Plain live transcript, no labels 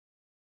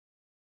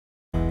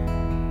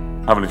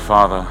Heavenly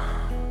Father,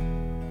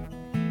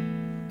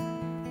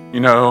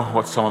 you know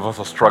what some of us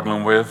are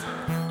struggling with.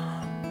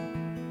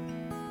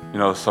 You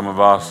know, some of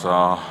us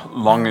are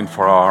longing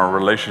for our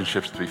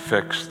relationships to be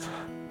fixed.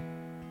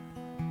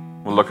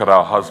 We'll look at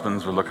our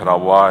husbands, we'll look at our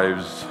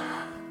wives,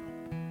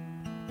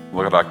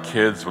 we'll look at our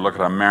kids, we'll look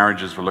at our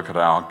marriages, we'll look at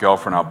our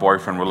girlfriend, our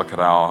boyfriend, we'll look at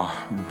our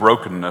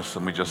brokenness,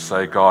 and we just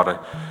say, God,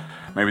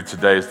 maybe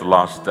today is the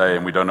last day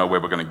and we don't know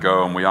where we're going to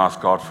go, and we ask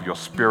God for your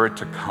Spirit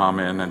to come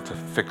in and to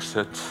fix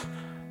it,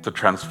 to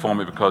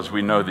transform it, because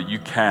we know that you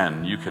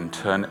can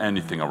turn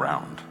anything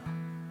around.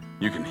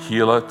 You can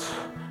heal it.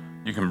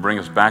 You can bring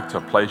us back to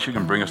a place. You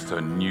can bring us to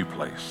a new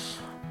place.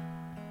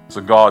 So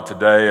God,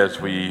 today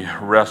as we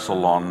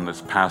wrestle on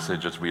this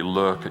passage, as we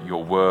look at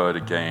your word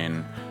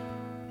again,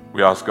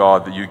 we ask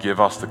God that you give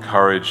us the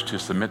courage to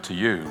submit to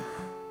you,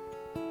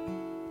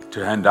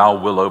 to hand our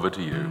will over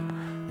to you.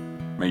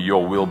 May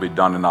your will be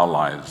done in our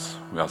lives.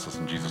 We ask this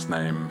in Jesus'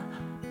 name.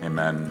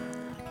 Amen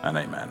and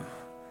amen.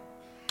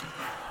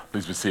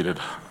 Please be seated.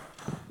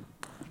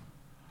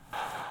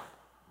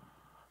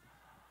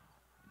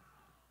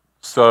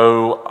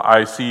 So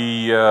I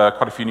see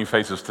quite a few new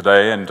faces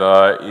today,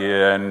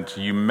 and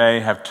you may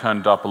have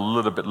turned up a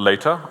little bit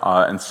later.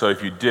 And so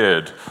if you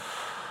did,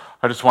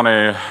 I just want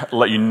to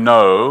let you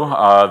know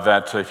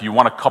that if you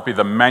want to copy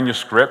the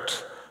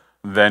manuscript,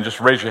 then just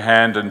raise your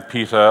hand, and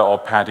Peter or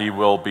Patty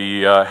will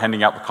be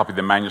handing out the copy of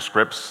the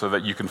manuscripts so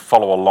that you can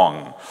follow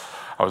along.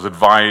 I was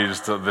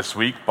advised this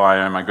week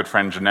by my good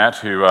friend Jeanette,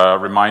 who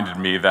reminded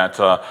me that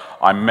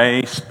I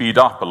may speed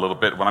up a little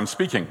bit when I'm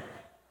speaking.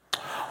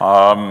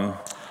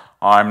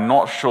 I'm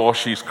not sure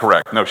she's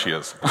correct. No, she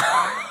is.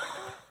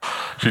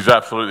 She's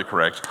absolutely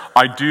correct.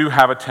 I do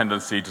have a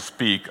tendency to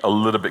speak a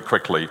little bit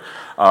quickly,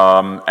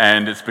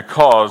 and it's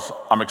because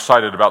I'm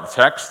excited about the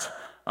text.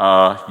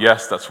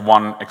 Yes, that's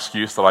one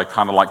excuse that I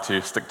kind of like to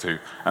stick to,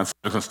 and so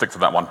I'm going to stick to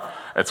that one.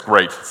 It's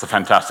great. It's a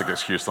fantastic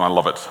excuse, and I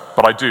love it.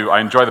 But I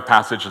enjoy the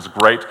passage. It's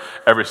great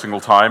every single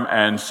time,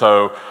 and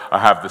so I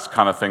have this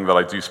kind of thing that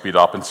I do speed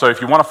up. And so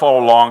if you want to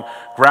follow along,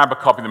 grab a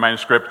copy of the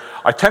manuscript.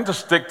 I tend to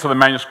stick to the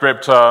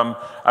manuscript no,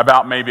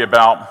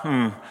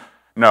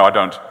 I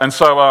don't. And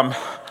so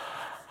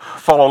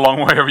follow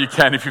along wherever you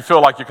can. If you feel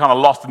like you're kind of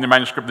lost in the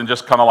manuscript, then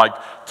just kind of like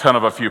turn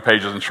over a few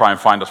pages and try and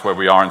find us where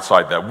we are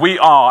inside there. We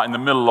are in the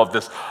middle of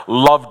this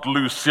Love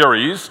Glue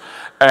series,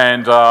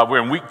 and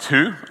we're in week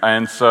 2,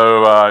 and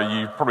so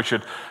you probably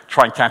should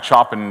try and catch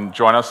up and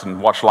join us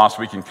and watch last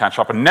week and catch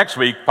up. And next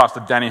week,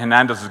 Pastor Danny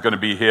Hernandez is going to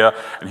be here,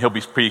 and he'll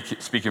be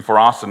speaking for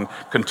us and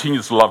continue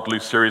this Love Glue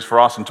series for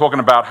us, and talking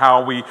about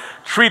how we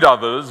treat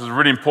others is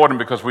really important,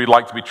 because we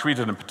like to be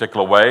treated in a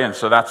particular way, and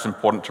so that's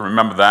important to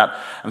remember that.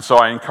 And so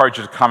I encourage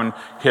you to come and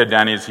hear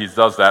Danny as he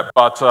does that.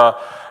 But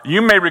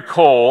you may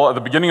recall at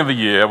the beginning of the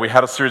year, we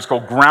had a series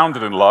called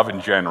Grounded in Love in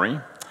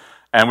January.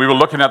 And we were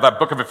looking at that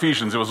book of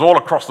Ephesians. It was all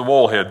across the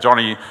wall here.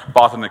 Johnny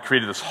Barton had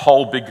created this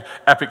whole big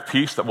epic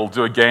piece that we'll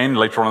do again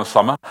later on in the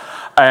summer.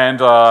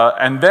 And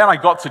then I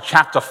got to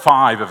chapter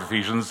 5 of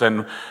Ephesians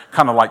and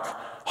kind of like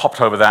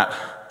hopped over that,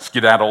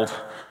 skedaddled,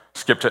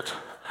 skipped it.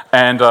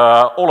 And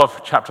all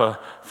of chapter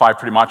 5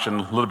 pretty much,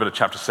 and a little bit of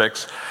chapter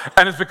 6.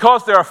 And it's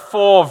because there are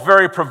 4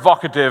 very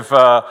provocative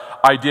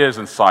ideas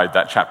inside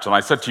that chapter. And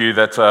I said to you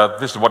that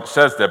this is what it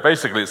says there.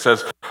 Basically it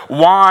says,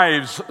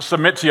 wives,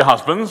 submit to your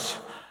husbands.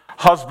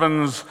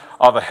 Husbands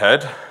are the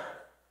head.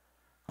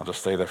 I'll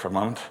just stay there for a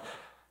moment.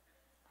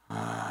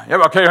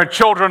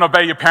 Children,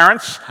 obey your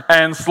parents,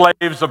 and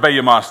slaves, obey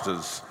your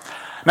masters.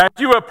 Now, if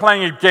you were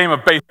playing a game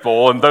of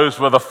baseball, and those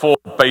were the 4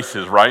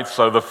 bases, right?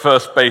 So the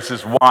first base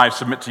is wives,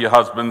 submit to your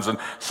husbands, and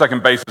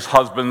second base is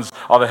husbands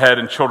are the head,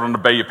 and children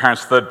obey your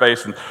parents, third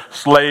base, and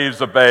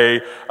slaves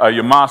obey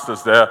your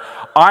masters there.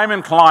 I'm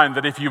inclined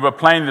that if you were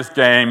playing this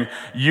game,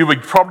 you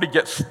would probably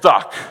get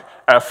stuck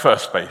at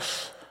first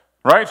base,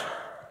 right?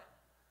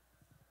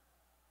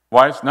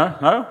 Wives?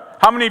 No?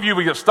 How many of you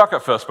would get stuck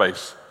at first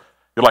base?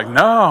 You're like,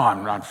 no,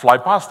 I'd fly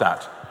past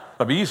that.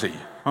 That'd be easy.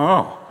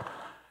 Oh,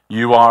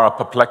 you are a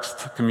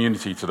perplexed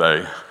community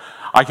today.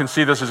 I can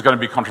see this is going to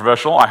be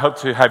controversial. I hope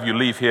to have you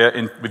leave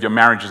here with your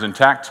marriages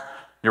intact,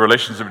 your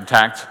relationships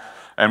intact,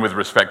 and with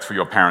respect for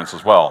your parents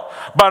as well.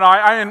 But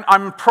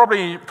I'm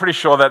probably pretty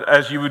sure that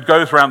as you would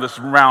go around this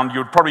round, you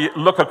would probably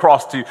look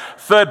across to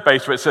third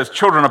base where it says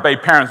children obey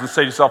parents and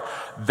say to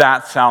yourself,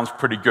 that sounds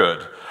pretty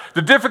good.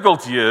 The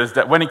difficulty is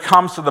that when it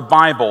comes to the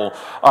Bible,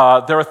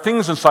 there are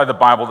things inside the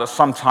Bible that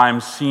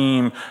sometimes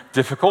seem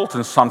difficult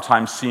and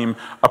sometimes seem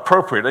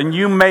appropriate. And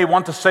you may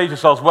want to say to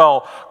yourselves,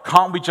 well,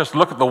 can't we just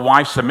look at the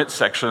wife submit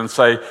section and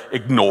say,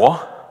 ignore?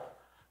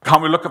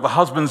 Can't we look at the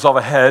husbands are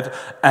the head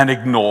and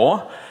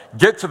ignore?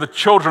 Get to the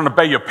children,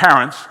 obey your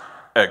parents,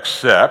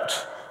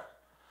 except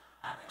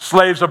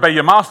slaves, obey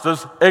your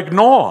masters,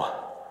 ignore.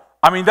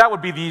 I mean, that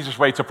would be the easiest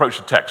way to approach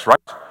the text, right?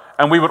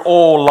 And we would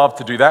all love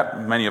to do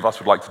that. Many of us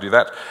would like to do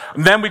that.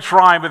 And then we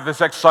try with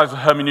this exercise of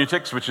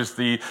hermeneutics, which is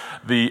the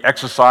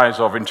exercise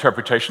of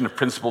interpretation, of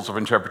principles of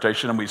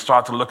interpretation. And we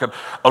start to look at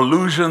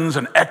allusions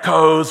and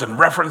echoes and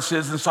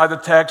references inside the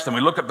text. And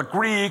we look at the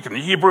Greek and the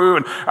Hebrew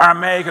and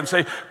Aramaic and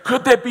say,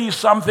 could there be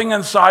something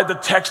inside the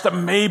text that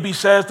maybe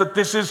says that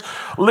this is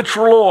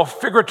literal or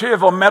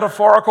figurative or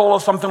metaphorical or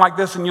something like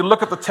this? And you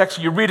look at the text,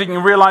 you read it, and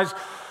you realize,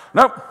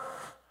 nope,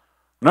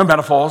 no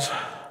metaphors.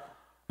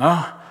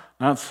 No,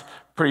 it's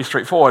pretty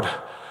straightforward.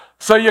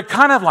 So you're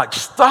kind of like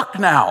stuck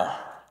now.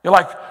 You're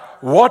like,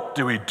 what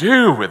do we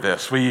do with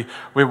this? We're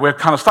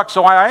kind of stuck.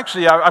 So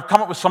I've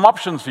come up with some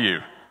options for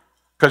you.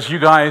 Because you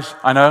guys,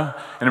 I know,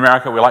 in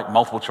America, we like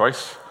multiple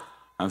choice.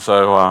 And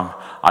so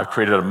I've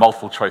created a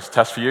multiple choice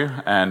test for you,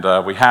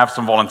 and we have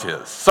some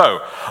volunteers.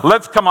 So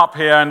let's come up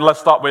here and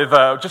let's start with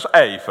just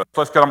A first.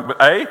 Let's come up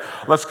with A.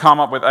 Let's come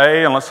up with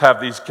A, and let's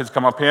have these kids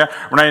come up here.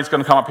 Renee's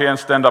going to come up here and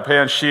stand up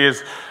here, and she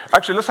is...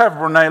 Actually, let's have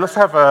Renee, let's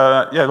have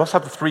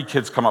the three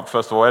kids come up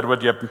first of all.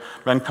 Edward, you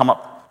then come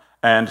up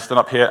and stand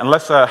up here, and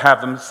let's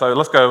have them. So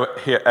let's go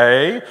here,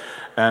 A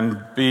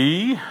and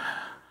B.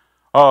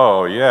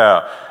 Oh,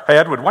 yeah. Hey,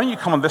 Edward, why don't you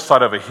come on this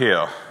side over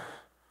here?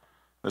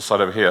 This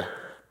side over here.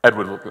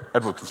 Edward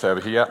can stay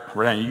over here.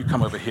 Renee, you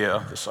come over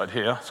here, this side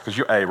here, because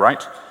you're A,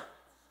 right?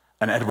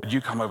 And Edward, you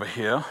come over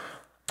here.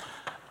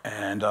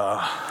 And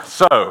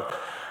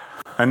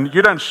and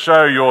you don't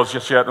show yours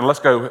just yet. And let's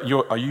go,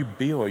 are you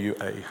B or are you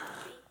A?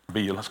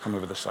 B, let's come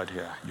over this side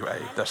here. You're A,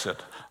 that's it.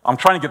 I'm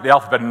trying to get the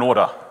alphabet in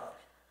order.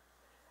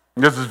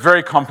 This is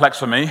very complex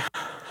for me.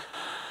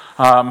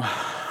 And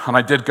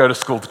I did go to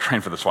school to train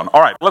for this one.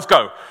 All right, let's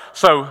go.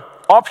 So,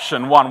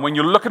 option one, when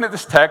you're looking at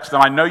this text,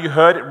 and I know you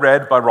heard it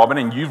read by Robin,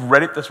 and you've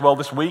read it this well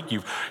this week,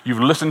 you've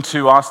listened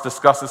to us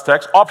discuss this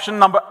text. Option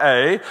number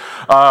A,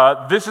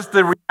 this is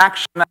the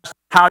reaction as to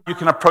how you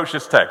can approach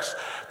this text.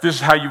 This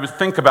is how you would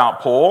think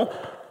about Paul.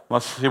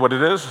 Let's see what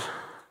it is.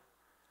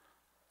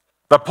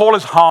 That Paul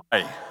is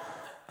high.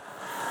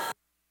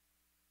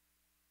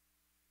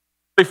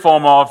 The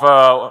form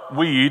of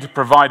weed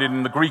provided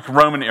in the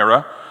Greek-Roman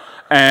era,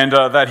 and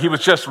that he was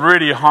just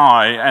really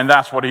high, and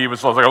that's what he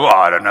was like, oh,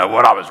 I don't know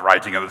what I was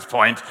writing at this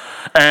point.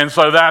 And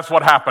so that's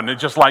what happened.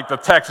 It's just like the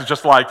text is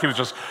just like, he was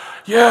just,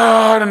 yeah,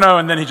 I don't know.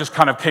 And then he just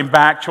kind of came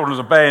back, children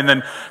of Bay, and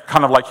then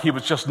kind of like he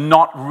was just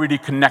not really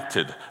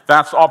connected.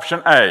 That's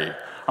option A.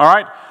 All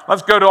right,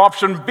 let's go to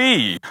option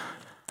B.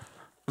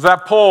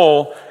 That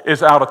Paul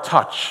is out of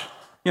touch.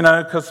 You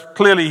know, because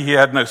clearly he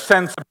had no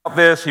sense about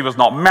this. He was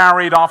not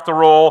married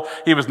after all.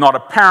 He was not a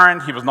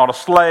parent. He was not a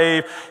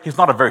slave. He's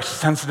not a very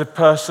sensitive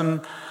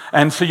person.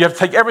 And so you have to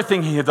take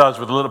everything he does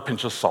with a little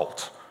pinch of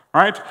salt,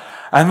 right?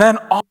 And then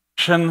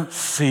option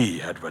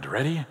C, Edward,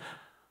 ready?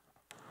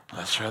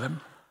 Let's show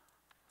them.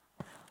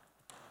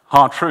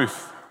 Hard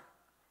truth.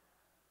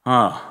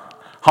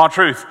 Hard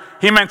truth.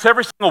 He meant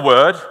every single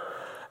word,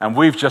 and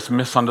we've just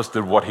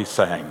misunderstood what he's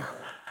saying.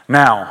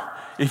 Now,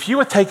 if you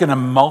were taking a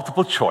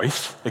multiple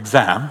choice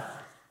exam,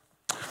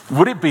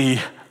 would it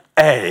be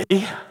A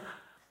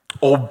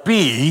or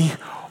B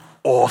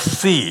or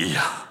C?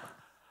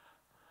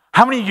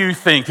 How many of you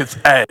think it's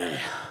A?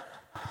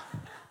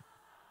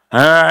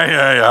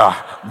 Yeah.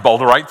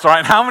 Boulderites,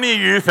 right? How many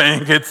of you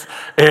think it's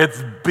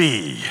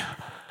B?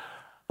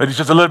 That he's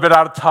just a little bit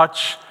out of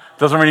touch,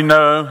 doesn't really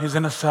know his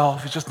inner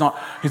self. He's not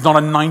a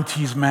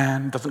 90s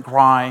man, doesn't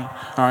cry.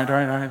 All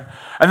right.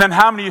 And then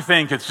how many of you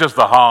think it's just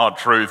the hard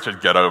truth,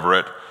 just get over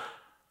it?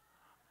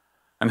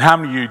 And how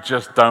many of you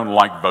just don't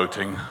like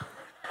voting?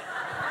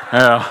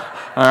 Yeah,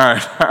 all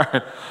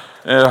right.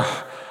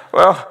 Yeah,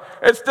 well,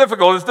 it's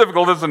difficult,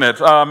 isn't it?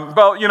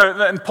 Well, you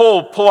know, and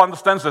Paul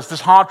understands this. This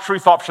hard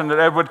truth option that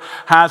Edward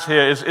has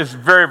here is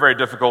very, very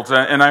difficult.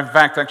 And in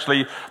fact,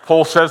 actually,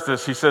 Paul says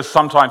this. He says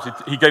sometimes,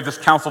 he gave this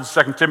counsel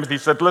to 2 Timothy. He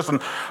said, listen,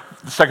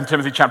 2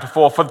 Timothy chapter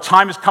 4, for the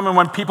time is coming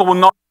when people will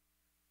not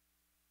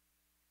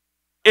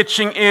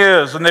itching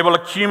ears, and they will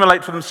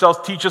accumulate for themselves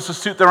teachers to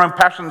suit their own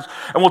passions,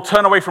 and will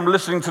turn away from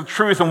listening to the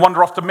truth and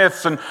wander off to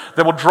myths, and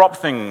they will drop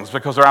things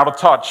because they're out of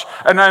touch.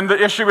 And then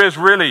the issue is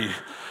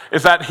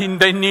that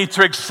they need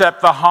to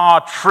accept the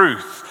hard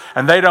truth,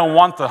 and they don't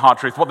want the hard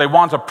truth. What they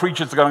want are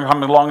preachers that are going to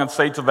come along and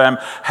say to them,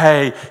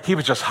 hey, he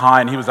was just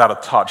high and he was out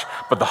of touch.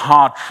 But the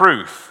hard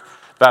truth,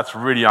 that's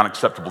really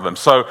unacceptable to them.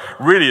 So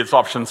really it's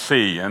option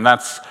C, and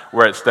that's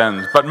where it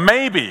stands. But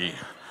maybe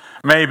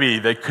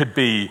there could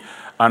be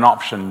an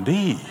option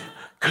D.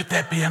 Could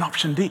there be an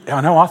option D?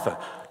 I know, Arthur.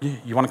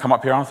 You want to come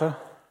up here, Arthur?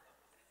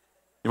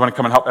 You want to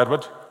come and help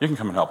Edward? You can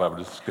come and help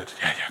Edward. It's good.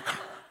 Yeah, come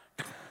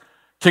on.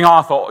 King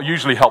Arthur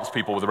usually helps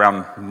people with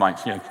around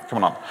knights. Yeah,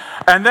 come on up.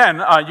 And then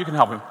you can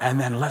help him. And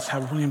then let's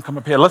have William come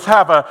up here. Let's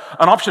have an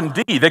option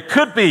D. There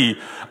could be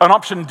an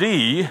option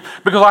D,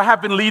 because I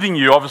have been leading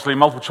you. Obviously,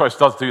 multiple choice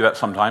does do that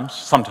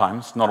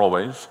sometimes, not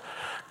always.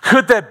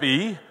 Could there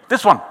be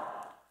this one?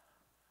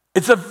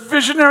 It's a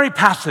visionary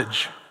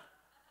passage.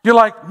 You're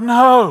like,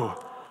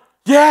 no,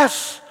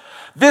 yes,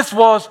 This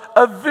was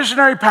a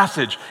visionary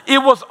passage. It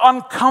was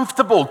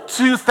uncomfortable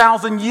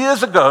 2,000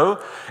 years ago.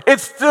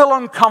 It's still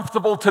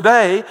uncomfortable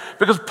today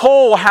because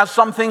Paul has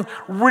something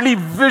really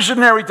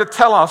visionary to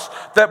tell us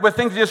that we're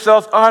thinking to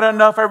yourselves, I don't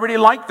know if I really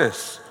like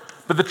this.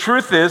 But the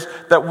truth is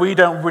that we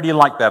don't really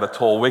like that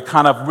at all. We're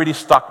kind of really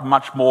stuck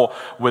much more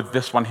with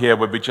this one here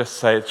where we just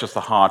say it's just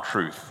a hard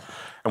truth.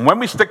 And when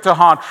we stick to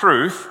hard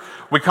truth,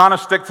 we kind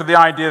of stick to the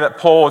idea that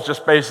Paul is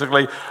just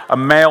basically a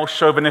male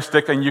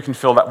chauvinistic, and you can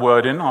fill that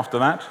word in after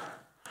that.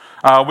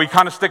 We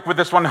kind of stick with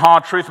this one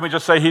hard truth, and we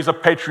just say he's a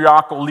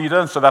patriarchal leader,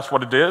 and so that's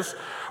what it is.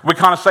 We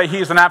kind of say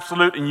he's an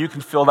absolute, and you can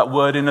fill that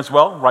word in as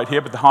well, right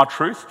here with the hard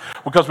truth,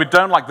 because we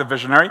don't like the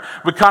visionary.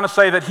 We kind of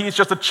say that he's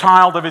just a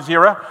child of his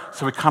era,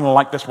 so we kind of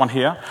like this one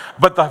here.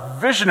 But the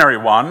visionary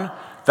one,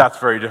 that's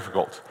very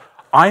difficult.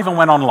 I even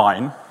went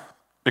online,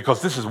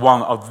 because this is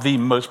one of the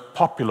most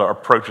popular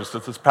approaches to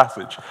this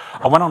passage.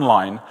 I went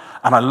online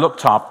and I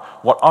looked up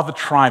what other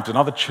tribes and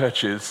other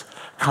churches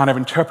kind of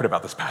interpret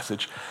about this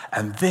passage,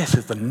 and this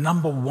is the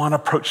number one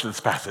approach to this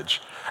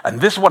passage.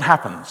 And this is what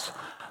happens.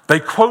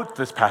 They quote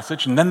this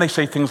passage, and then they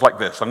say things like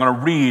this. I'm going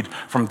to read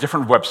from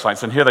different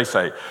websites, and here they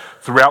say,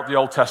 throughout the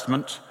Old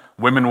Testament,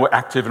 women were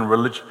active in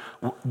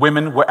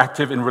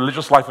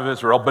religious life of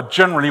Israel, but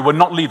generally were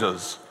not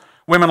leaders.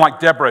 Women like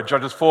Deborah,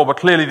 Judges 4, were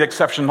clearly the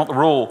exception, not the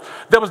rule.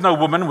 There was no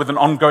woman with an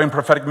ongoing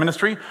prophetic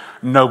ministry.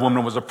 No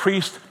woman was a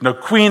priest. No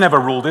queen ever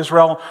ruled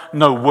Israel.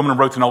 No woman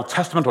wrote an Old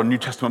Testament or New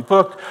Testament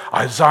book.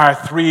 Isaiah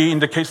 3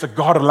 indicates that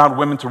God allowed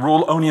women to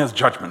rule only as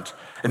judgment.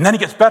 And then it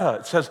gets better.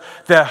 It says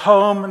their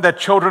home and their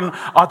children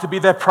are to be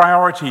their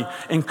priority,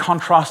 in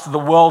contrast to the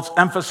world's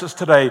emphasis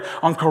today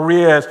on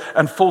careers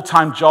and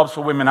full-time jobs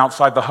for women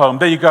outside the home.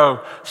 There you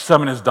go.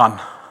 Sermon is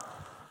done.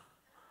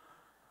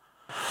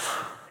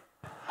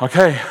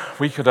 Okay,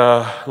 we could,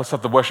 let's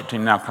have the worship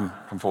team now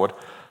come forward,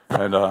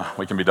 and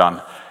we can be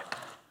done.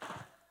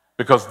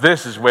 Because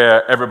this is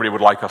where everybody would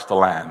like us to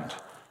land.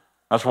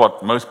 That's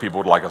what most people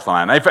would like us to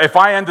land. If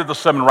I ended the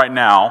sermon right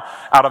now,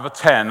 out of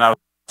 10,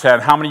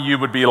 how many of you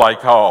would be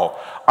like, oh,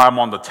 I'm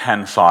on the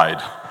 10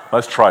 side?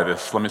 Let's try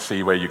this. Let me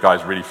see where you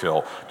guys really feel.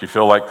 Do you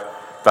feel like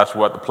that's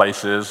what the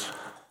place is?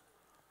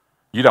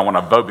 You don't want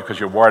to vote because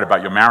you're worried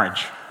about your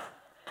marriage.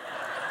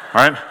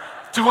 Right?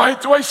 Do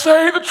I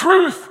say the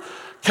truth?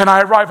 Can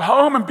I arrive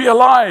home and be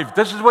alive?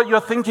 This is what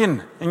you're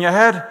thinking in your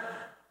head.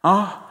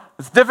 Oh,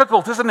 it's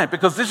difficult, isn't it?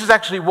 Because this is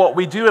actually what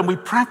we do, and we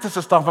practice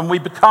this stuff, and we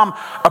become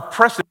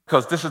oppressive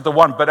because this is the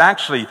one. But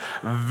actually,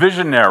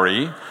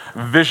 visionary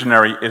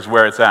is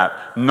where it's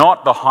at.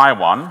 Not the high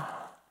one,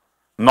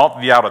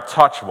 not the out of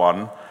touch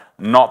one,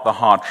 not the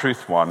hard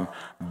truth one,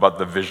 but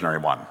the visionary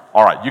one.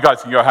 All right, you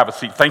guys can go have a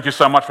seat. Thank you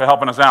so much for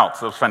helping us out.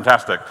 That was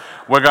fantastic.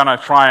 We're going to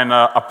try and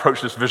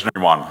approach this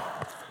visionary one.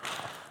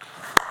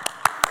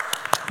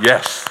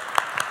 Yes.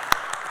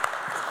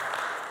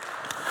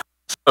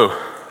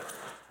 So,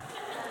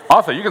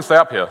 Arthur, you can stay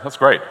up here. That's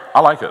great.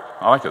 I like it.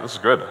 This is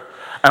good.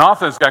 And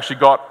Arthur's actually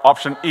got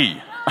option E.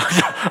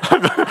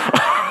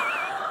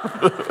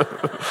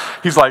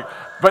 He's like,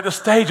 but the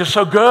stage is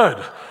so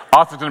good.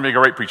 Arthur's going to be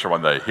a great preacher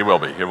one day. He will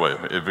be.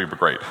 It'll be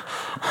great.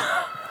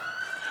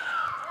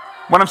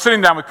 When I'm sitting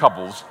down with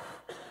couples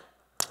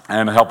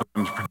and helping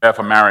them to prepare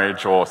for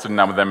marriage, or sitting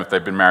down with them if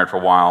they've been married for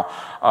a while,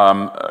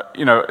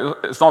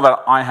 it's not that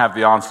I have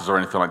the answers or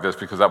anything like this,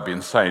 because that would be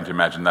insane to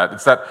imagine that.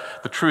 It's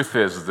that the truth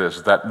is this,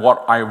 that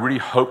what I really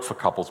hope for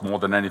couples more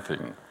than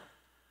anything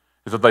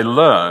is that they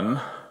learn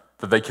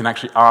that they can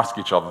actually ask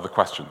each other the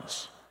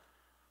questions.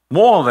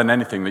 More than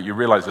anything, that you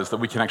realize is that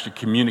we can actually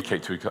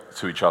communicate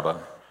to each other.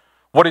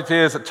 What it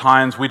is, at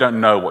times, we don't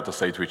know what to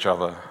say to each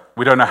other.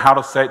 We don't know how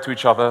to say it to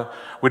each other.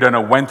 We don't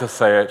know when to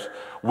say it.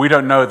 We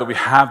don't know that we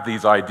have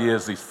these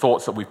ideas, these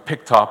thoughts that we've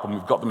picked up and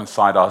we've got them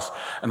inside us.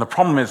 And the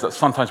problem is that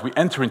sometimes we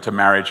enter into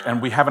marriage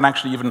and we haven't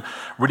actually even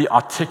really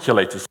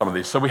articulated some of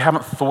these, so we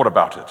haven't thought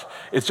about it.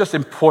 It's just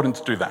important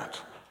to do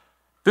that.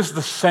 This is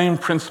the same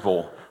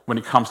principle when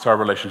it comes to our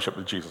relationship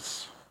with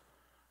Jesus.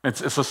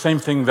 It's the same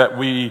thing that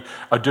we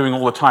are doing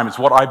all the time. It's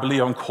what I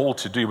believe I'm called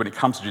to do when it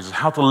comes to Jesus,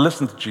 how to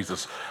listen to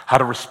Jesus, how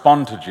to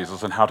respond to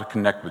Jesus, and how to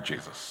connect with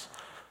Jesus.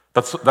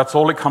 That's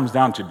all it comes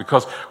down to,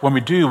 because when we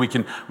do, we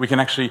can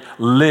actually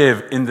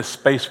live in this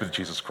space with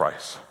Jesus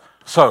Christ.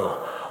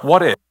 So,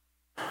 what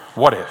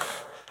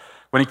if,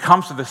 when it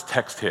comes to this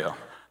text here,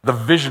 the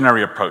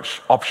visionary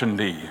approach, option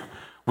D,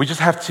 we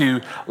just have to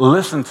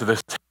listen to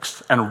this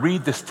text and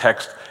read this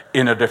text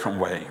in a different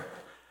way,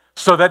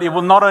 so that it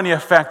will not only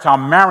affect our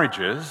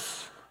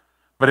marriages,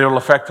 but it will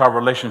affect our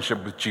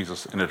relationship with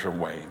Jesus in a different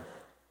way.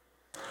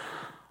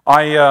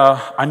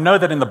 I know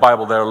that in the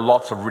Bible there are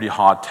lots of really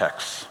hard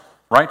texts,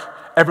 right?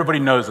 Everybody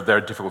knows that there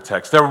are difficult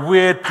texts. There are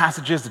weird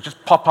passages that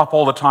just pop up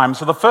all the time.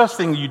 So the first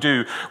thing you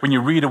do when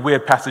you read a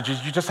weird passage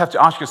is you just have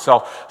to ask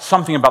yourself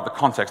something about the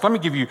context. Let me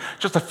give you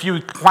just a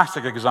few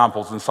classic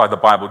examples inside the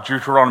Bible.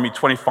 Deuteronomy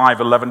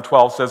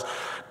 25:11-12 says,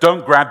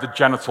 don't grab the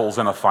genitals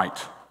in a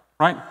fight,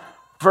 right?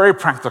 Very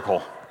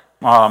practical.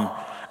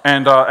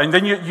 And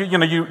then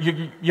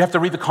you have to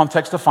read the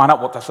context to find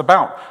out what that's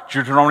about.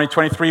 Deuteronomy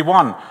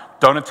 23:1.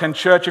 Don't attend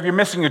church if you're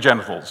missing your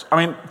genitals.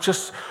 I mean,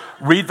 just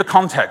read the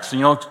context and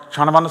you'll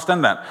kind of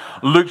understand that.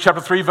 Luke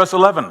chapter 3, verse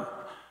 11.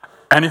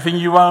 Anything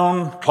you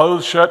own,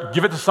 clothes, shirt,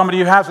 give it to somebody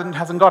who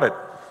hasn't got it.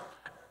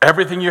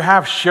 Everything you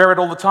have, share it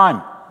all the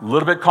time. A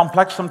little bit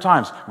complex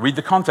sometimes. Read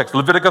the context.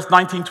 Leviticus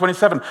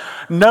 19:27.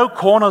 No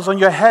corners on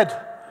your head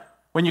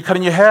when you're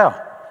cutting your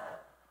hair.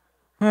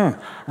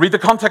 Read the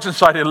context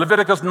inside here.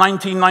 Leviticus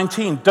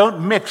 19:19.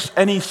 Don't mix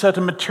any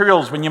certain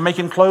materials when you're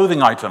making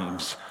clothing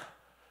items.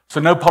 So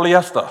no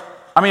polyester.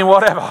 I mean,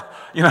 whatever.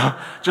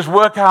 Just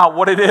work out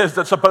what it is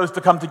that's supposed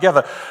to come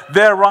together.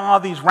 There are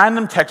these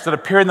random texts that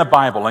appear in the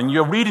Bible, and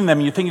you're reading them,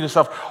 and you're thinking to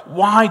yourself,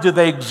 why do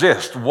they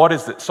exist? What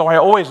is it? So I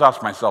always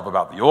ask myself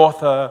about the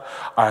author.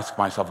 I ask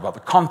myself about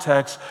the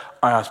context.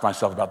 I ask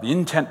myself about the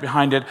intent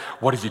behind it.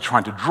 What is he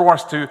trying to draw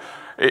us to?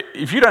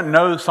 If you don't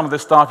know some of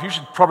this stuff, you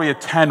should probably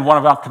attend one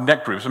of our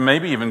Connect groups and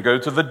maybe even go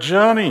to the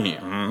Journey.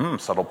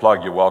 Subtle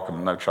plug, you're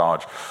welcome, no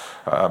charge.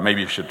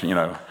 Maybe you should,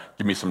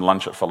 give me some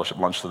lunch at Fellowship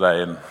Lunch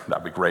today, and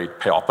that'd be great,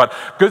 pay off. But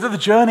go to the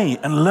Journey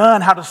and learn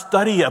how to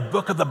study a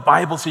book of the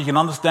Bible so you can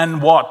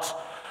understand what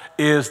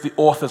is the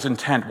author's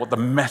intent, what the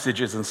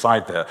message is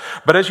inside there.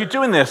 But as you're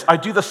doing this, I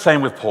do the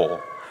same with Paul.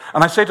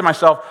 And I say to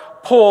myself,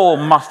 Paul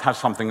must have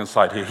something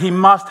inside here. He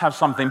must have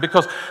something,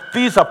 because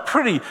these are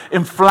pretty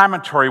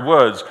inflammatory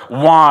words.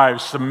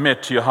 Wives,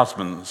 submit to your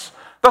husbands.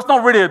 That's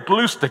not really a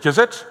glue stick, is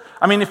it?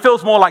 I mean, it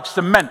feels more like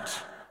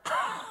cement.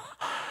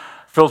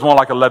 Feels more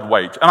like a lead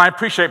weight. And I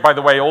appreciate, by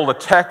the way, all the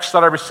texts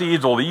that I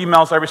received, all the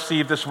emails I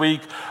received this week,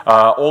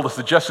 all the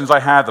suggestions I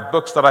had, the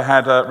books that I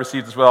had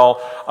received as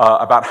well,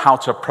 about how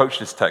to approach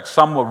this text.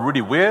 Some were really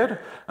weird,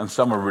 and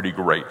some were really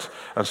great.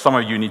 And some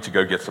of you need to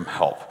go get some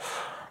help.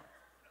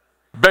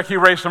 Becky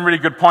raised some really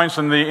good points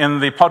in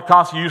the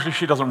podcast. Usually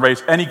she doesn't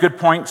raise any good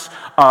points,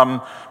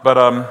 but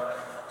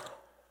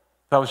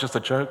that was just a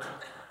joke.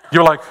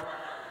 You're like,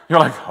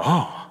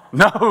 oh,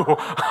 no,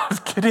 I was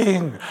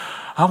kidding.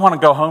 I want to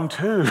go home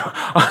too.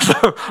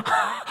 So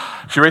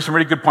she raised some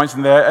really good points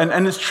in there,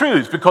 and it's true.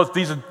 It's because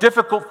these are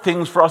difficult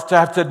things for us to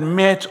have to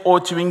admit or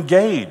to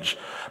engage.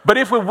 But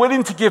if we're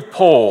willing to give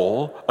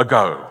Paul a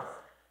go,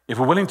 if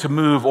we're willing to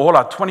move all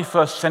our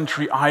 21st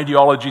century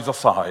ideologies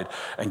aside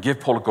and give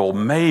Paul a go,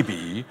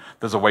 maybe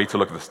there's a way to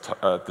look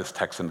at this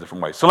text in a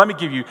different way. So let me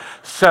give you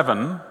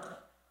seven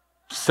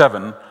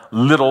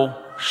little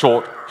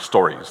short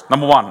stories.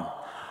 Number one,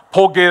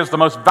 Paul gives the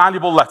most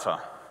valuable letter,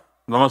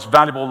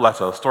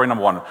 story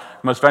number one,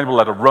 the most valuable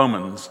letter,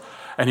 Romans,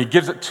 and he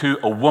gives it to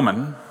a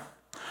woman,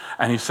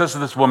 and he says to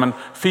this woman,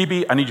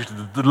 Phoebe, I need you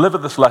to deliver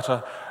this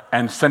letter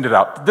and send it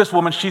out. This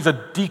woman, she's a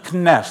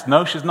deaconess.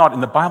 No, she's not.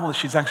 In the Bible,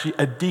 she's actually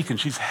a deacon.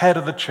 She's head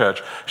of the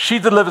church. She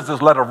delivers this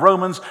letter of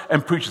Romans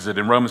and preaches it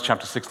in Romans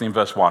chapter 16,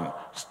 verse 1.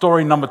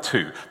 Story number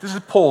two. This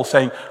is Paul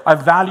saying, I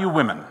value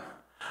women.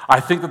 I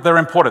think that they're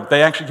important.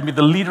 They actually can be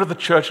the leader of the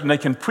church, and they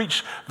can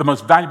preach the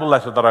most valuable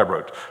letter that I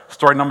wrote.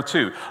 Story number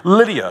two.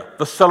 Lydia,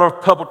 the seller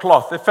of purple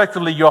cloth,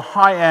 effectively your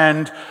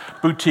high-end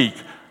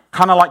boutique,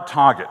 kind of like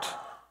Target,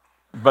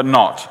 but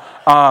not,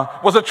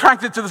 was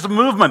attracted to this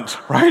movement,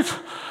 right?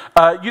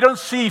 You don't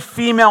see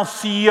female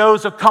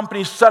CEOs of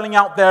companies selling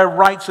out their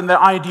rights and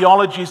their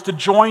ideologies to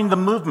join the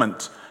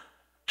movement.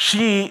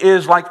 She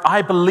is like,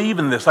 I believe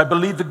in this. I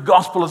believe the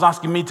gospel is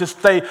asking me to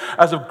stay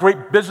as a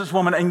great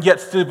businesswoman and yet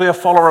to be a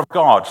follower of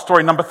God.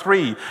 Story number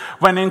three,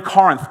 when in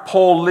Corinth,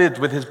 Paul lived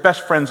with his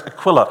best friends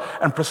Aquila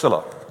and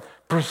Priscilla.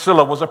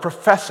 Priscilla was a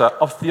professor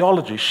of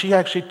theology. She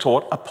actually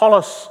taught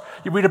Apollos.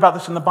 You read about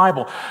this in the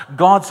Bible.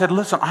 God said,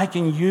 listen, I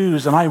can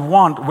use and I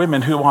want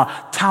women who are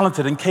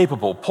talented and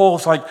capable.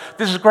 Paul's like,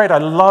 this is great. I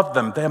love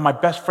them. They're my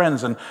best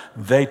friends. And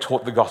they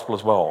taught the gospel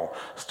as well.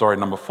 Story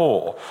number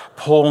four.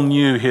 Paul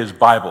knew his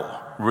Bible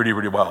really,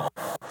 really well.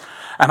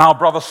 And our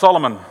brother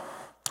Solomon,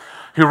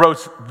 who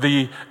wrote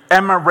the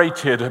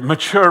Emma-rated,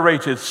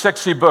 mature-rated,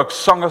 sexy book,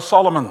 Song of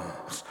Solomon,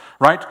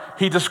 right?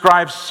 He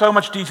describes so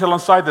much detail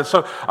inside this.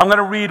 So I'm going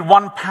to read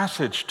one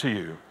passage to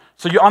you,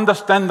 so you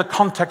understand the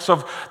context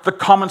of the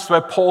comments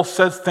where Paul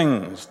says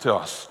things to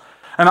us.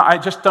 And I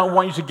just don't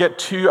want you to get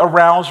too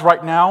aroused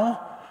right now.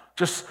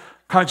 Just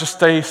kind of just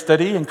stay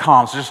steady and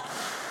calm. So just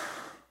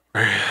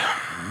breathe,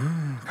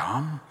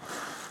 calm.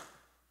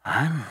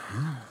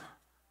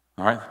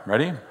 All right,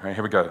 ready? All right,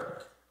 here we go.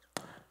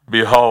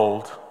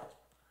 Behold,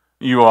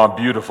 you are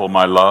beautiful,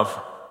 my love.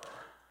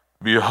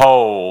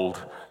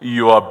 Behold,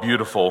 you are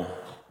beautiful.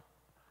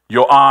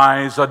 Your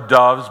eyes are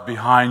doves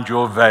behind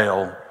your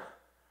veil.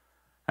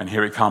 And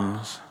here it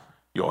comes.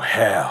 Your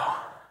hair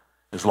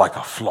is like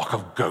a flock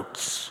of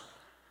goats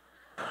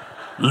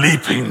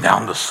leaping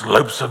down the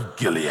slopes of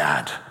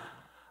Gilead.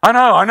 I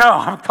know.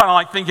 I'm kind of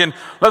like thinking,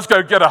 let's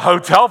go get a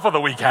hotel for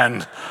the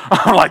weekend.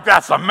 I'm like,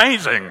 that's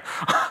amazing.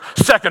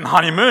 Second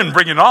honeymoon,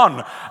 bring it on.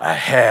 A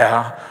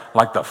hair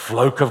like the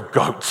flock of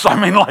goats. I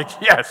mean, like,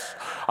 yes,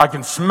 I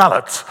can smell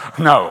it.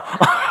 No.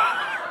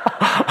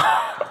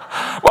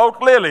 Well,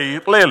 clearly,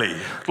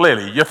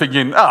 you're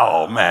thinking,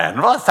 oh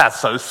man, well, that's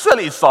so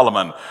silly,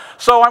 Solomon.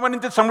 So I went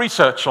and did some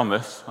research on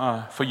this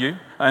for you,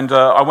 and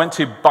I went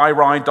to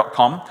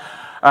buyride.com.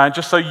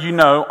 Just so you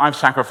know, I've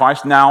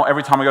sacrificed. Now,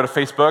 every time I go to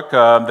Facebook,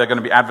 they're going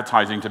to be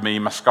advertising to me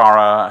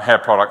mascara, hair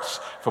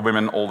products for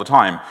women all the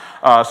time.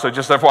 So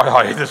just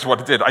FYI, this is what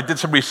it did. I did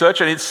some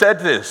research, and it said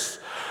this,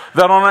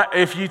 that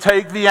if you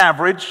take the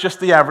average, just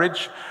the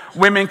average,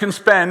 women can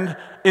spend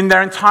in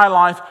their entire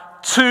life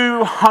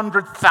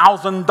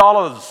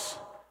 $200,000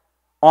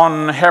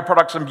 on hair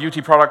products and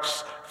beauty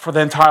products for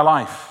their entire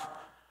life.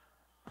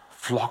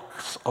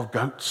 Flocks of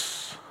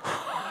goats.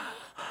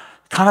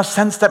 Kind of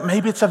sense that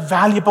maybe it's a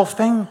valuable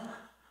thing.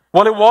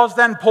 Well, it was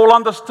then. Paul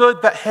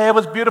understood that hair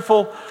was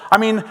beautiful. I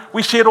mean,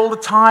 we see it all the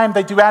time.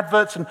 They do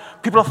adverts and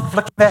people are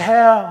flicking their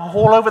hair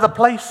all over the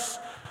place.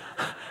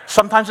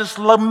 Sometimes it's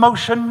slow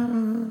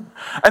motion.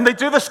 And they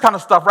do this kind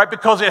of stuff, right,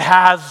 because it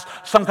has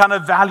some kind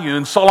of value.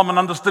 And Solomon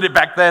understood it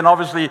back then.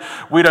 Obviously,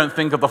 we don't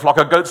think of the flock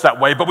of goats that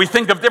way, but we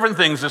think of different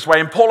things this way.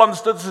 And Paul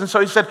understood this, and so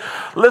he said,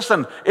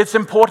 listen, it's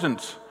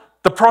important.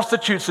 The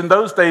prostitutes in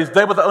those days,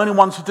 they were the only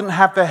ones who didn't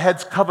have their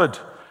heads covered.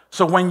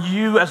 So when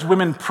you as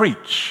women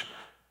preach,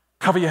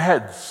 cover your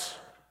heads.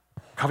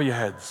 Cover your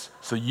heads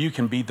so you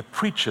can be the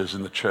preachers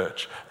in the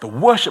church, the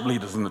worship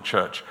leaders in the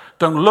church.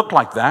 Don't look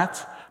like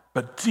that,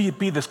 but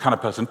be this kind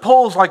of person.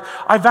 Paul's like,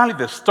 I value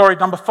this. Story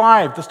number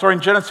 5, the story in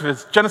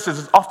Genesis. Genesis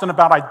is often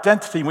about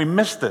identity, and we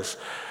miss this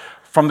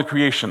from the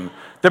creation.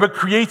 They were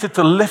created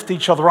to lift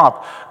each other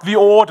up. The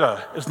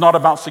order is not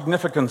about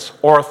significance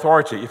or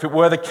authority. If it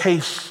were the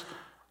case,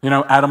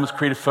 Adam was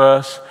created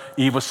first,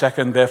 Eve was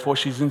second, therefore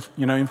she's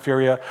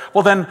inferior.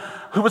 Well then,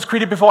 who was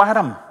created before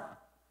Adam?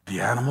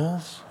 The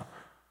animals.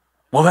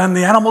 Well then,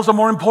 the animals are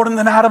more important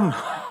than Adam.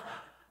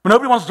 But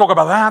nobody wants to talk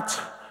about that.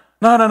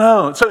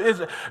 No.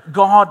 So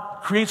God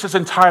creates this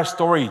entire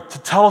story to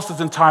tell us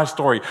this entire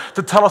story,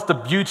 to tell us the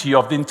beauty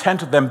of the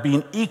intent of them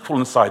being equal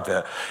inside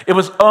there. It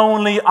was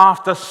only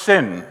after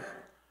sin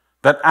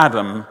that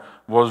Adam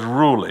was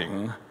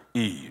ruling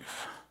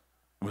Eve.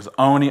 It was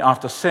only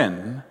after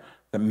sin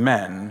that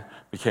men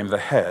became the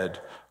head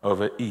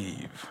over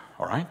Eve,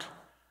 all right?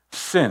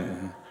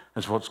 Sin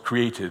is what's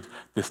created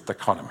this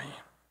dichotomy.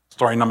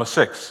 Story number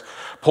 6.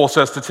 Paul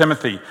says to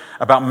Timothy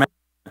about men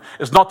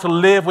is not to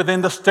live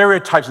within the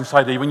stereotypes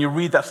inside you. When you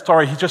read that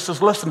story, he just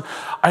says, listen,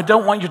 I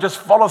don't want you to just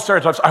follow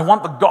stereotypes. I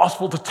want the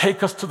gospel to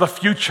take us to the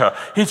future.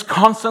 He's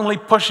constantly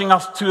pushing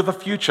us to the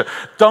future.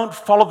 Don't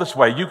follow this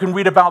way. You can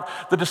read about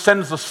the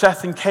descendants of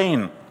Seth and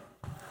Cain.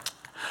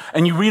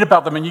 And you read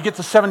about them, and you get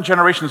to 7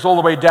 generations all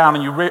the way down,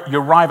 and you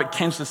arrive at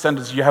Cain's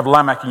descendants, you have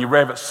Lamech, and you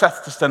arrive at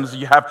Seth's descendants,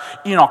 you have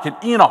Enoch. And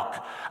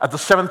Enoch, at the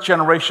 7th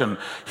generation,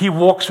 he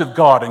walks with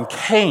God. And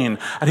Cain,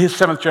 at his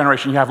 7th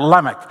generation, you have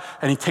Lamech,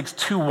 and he takes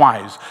 2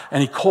 wives,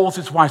 and he calls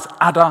his wives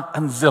Ada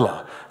and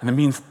Zillah. And it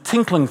means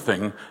tinkling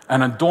thing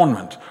and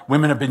adornment.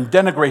 Women have been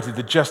denigrated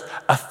to just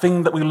a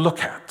thing that we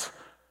look at.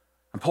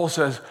 And Paul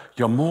says,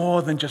 you're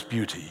more than just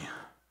beauty.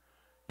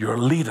 You're a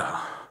leader.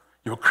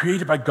 You were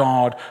created by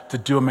God to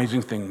do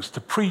amazing things, to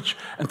preach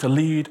and to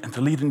lead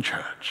in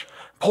church.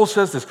 Paul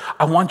says this,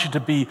 I want you to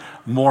be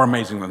more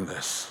amazing than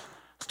this.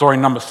 Story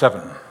number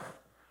 7.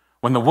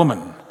 When the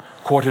woman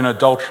caught in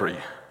adultery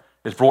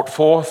is brought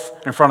forth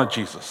in front of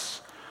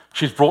Jesus.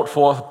 She's brought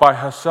forth by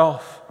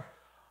herself.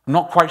 I'm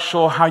not quite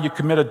sure how you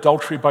commit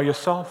adultery by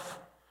yourself.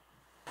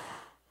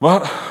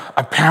 Well,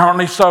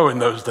 apparently so in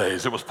those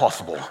days it was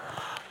possible.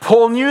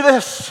 Paul knew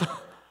this.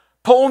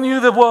 Paul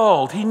knew the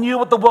world. He knew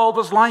what the world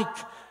was like.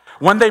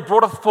 When they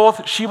brought her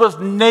forth, she was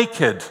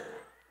naked.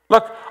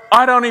 Look,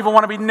 I don't even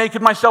want to be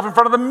naked myself in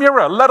front of the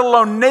mirror, let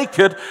alone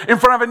naked in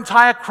front of an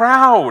entire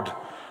crowd.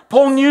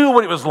 Paul knew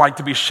what it was like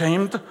to be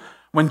shamed.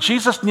 When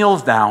Jesus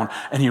kneels down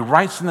and he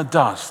writes in the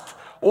dust,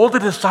 all the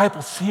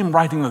disciples see him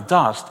writing in the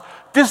dust.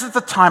 This is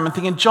the time I'm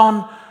thinking,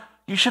 John,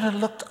 you should have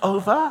looked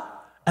over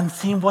and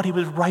seen what he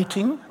was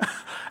writing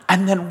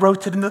and then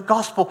wrote it in the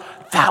gospel.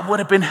 That would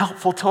have been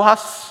helpful to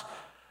us.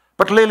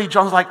 But clearly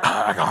John's like,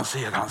 I can't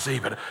see,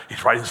 but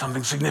he's writing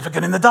something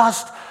significant in the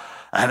dust.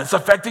 And it's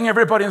affecting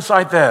everybody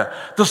inside there.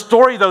 The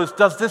story, though,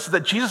 does this,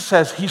 that Jesus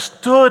says he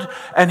stood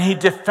and he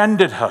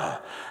defended her.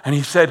 And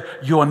he said,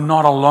 you are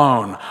not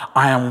alone.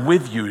 I am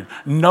with you.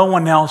 No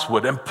one else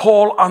would. And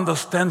Paul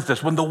understands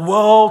this. When the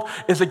world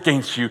is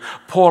against you,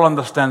 Paul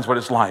understands what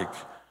it's like.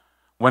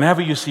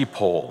 Whenever you see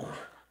Paul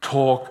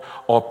talk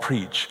or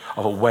preach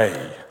of a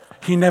way,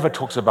 he never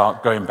talks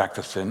about going back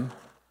to sin,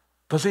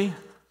 does he?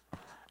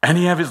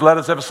 Any of his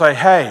letters ever say,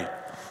 hey,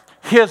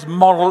 here's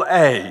model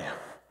A,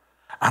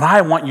 and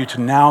I want you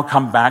to now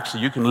come back so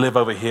you can live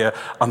over here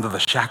under the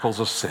shackles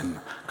of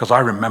sin, because I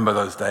remember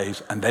those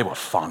days, and they were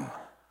fun,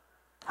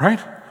 right?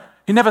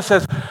 He never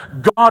says,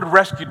 God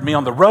rescued me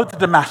on the road to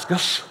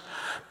Damascus,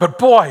 but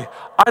boy,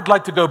 I'd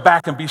like to go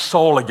back and be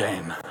Saul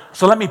again,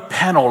 so let me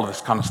pen all of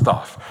this kind of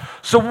stuff.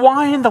 So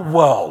why in the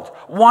world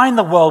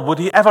would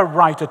he ever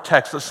write a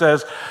text that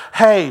says,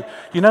 hey,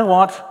 you know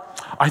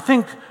what, I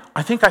think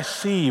I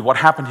see what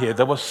happened here.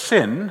 There was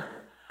sin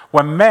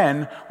when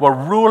men were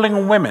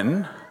ruling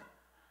women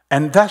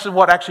And that's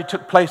what actually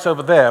took place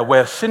over there,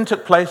 where sin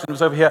took place and it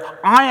was over here.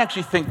 I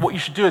actually think what you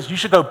should do is you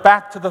should go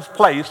back to the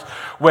place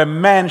where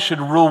men should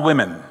rule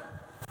women.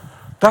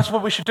 That's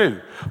what we should do.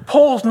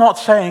 Paul's not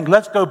saying,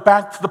 let's go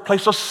back to the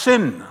place of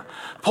sin.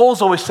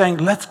 Paul's always saying,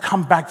 let's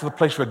come back to the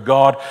place where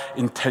God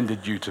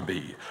intended you to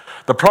be.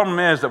 The problem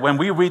is that when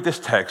we read this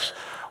text,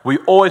 we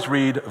always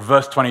read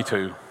verse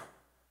 22.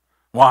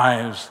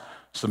 Wives,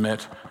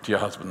 submit to your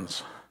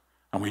husbands.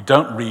 And we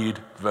don't read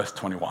verse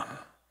 21.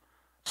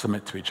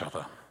 Submit to each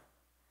other.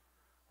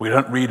 We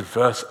don't read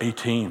verse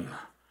 18.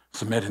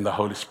 Submit in the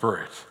Holy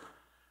Spirit.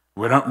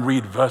 We don't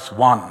read verse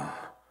 1.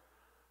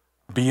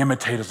 Be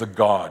imitators of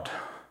God.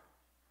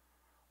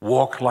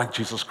 Walk like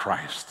Jesus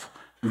Christ.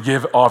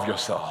 Give of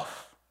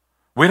yourself.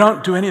 We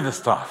don't do any of this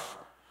stuff.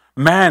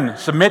 Man,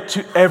 submit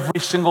to every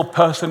single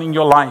person in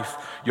your life.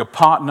 Your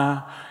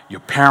partner, your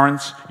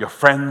parents, your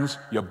friends,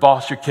 your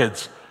boss, your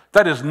kids.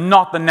 That is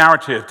not the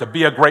narrative to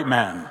be a great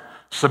man.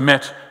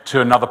 Submit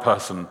to another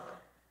person.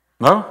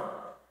 No?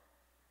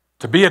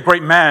 To be a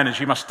great man is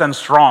you must stand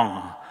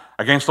strong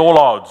against all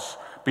odds.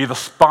 Be the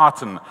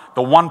Spartan,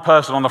 the one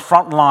person on the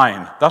front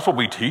line. That's what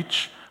we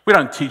teach. We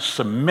don't teach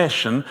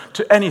submission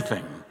to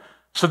anything.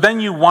 So then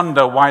you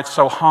wonder why it's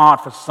so hard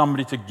for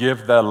somebody to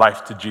give their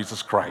life to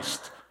Jesus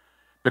Christ.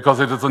 Because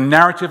it is the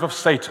narrative of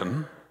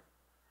Satan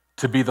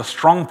to be the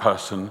strong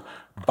person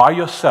by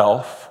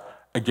yourself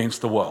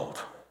against the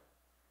world.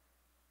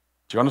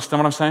 Do you understand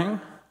what I'm saying?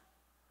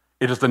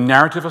 It is the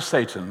narrative of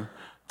Satan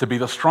to be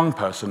the strong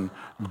person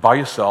by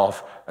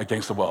yourself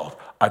against the world.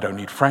 I don't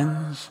need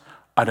friends.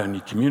 I don't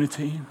need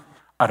community.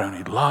 I don't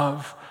need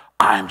love.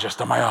 I'm just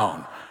on my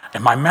own.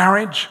 In my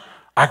marriage,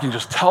 I can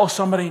just tell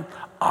somebody,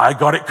 I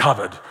got it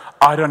covered.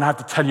 I don't have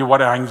to tell you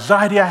what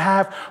anxiety I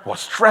have, what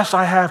stress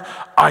I have.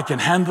 I can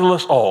handle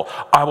this all.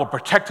 I will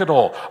protect it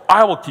all.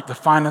 I will keep the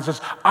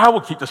finances. I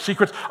will keep the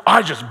secrets.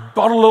 I just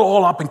bottle it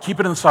all up and keep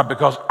it inside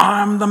because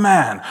I'm the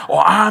man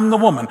or I'm the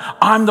woman.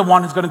 I'm the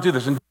one who's going to do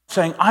this. And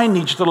saying, I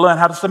need you to learn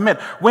how to submit.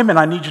 Women,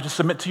 I need you to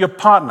submit to your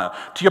partner,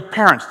 to your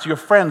parents, to your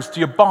friends, to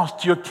your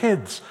boss, to your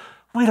kids.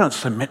 We don't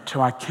submit to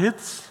our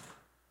kids.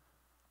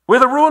 We're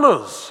the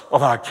rulers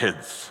of our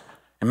kids.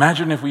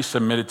 Imagine if we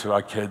submitted to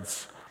our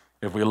kids,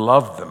 if we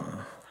loved them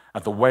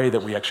at the way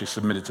that we actually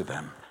submitted to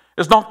them.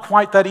 It's not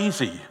quite that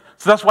easy.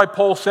 So that's why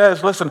Paul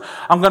says, listen,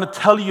 I'm going to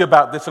tell you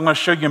about this. I'm going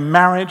to show you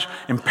marriage,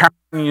 in parenting,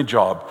 your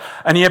job.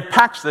 And he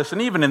unpacks this,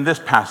 and even in this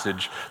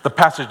passage, the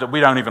passage that we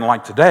don't even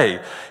like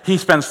today, he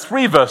spends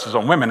 3 verses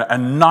on women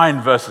and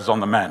 9 verses on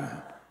the men.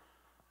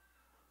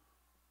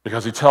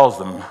 Because he tells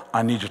them,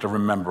 I need you to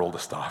remember all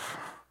this stuff.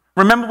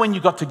 Remember when you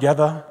got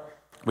together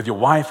with your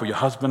wife or your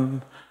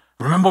husband?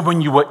 Remember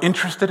when you were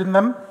interested in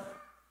them?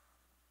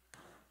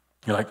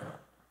 You're like,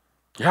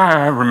 yeah,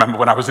 I remember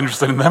when I was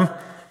interested in them.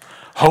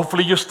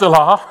 Hopefully you still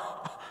are.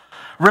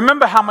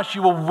 Remember how much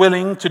you were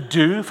willing to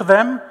do for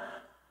them?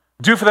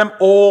 Do for them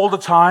all the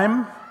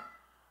time?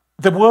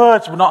 The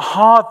words were not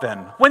hard then.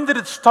 When did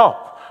it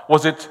stop?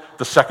 Was it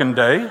the second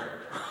day?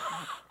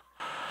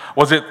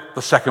 Was it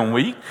the second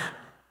week?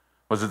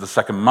 Was it the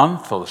second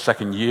month or the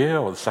second year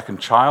or the second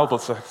child or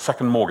the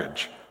second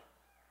mortgage?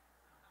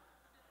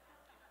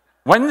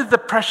 When did the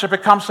pressure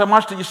become so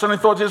much that you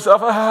suddenly thought to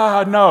yourself,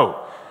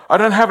 no, I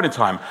don't have any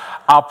time?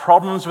 Our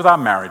problems with our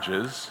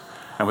marriages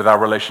and with our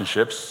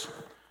relationships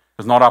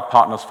is not our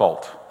partner's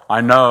fault. I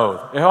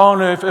know.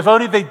 If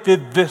only they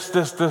did this,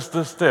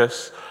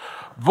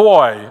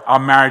 boy, our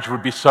marriage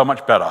would be so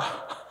much better.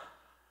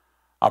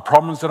 Our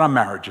problems in our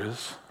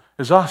marriages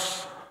is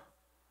us,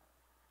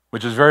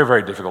 which is very,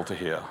 very difficult to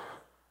hear.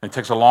 It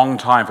takes a long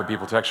time for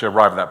people to actually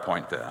arrive at that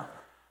point there.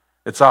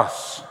 It's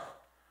us.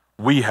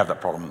 We have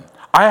that problem.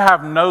 I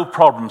have no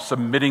problem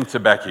submitting to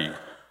Becky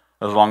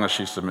as long as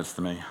she submits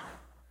to me.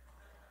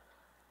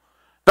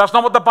 That's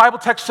not what the Bible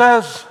text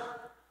says.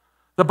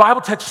 The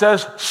Bible text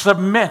says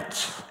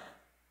submit,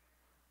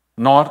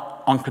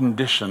 not on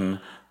condition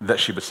that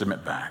she would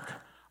submit back.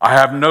 I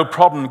have no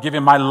problem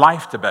giving my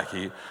life to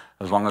Becky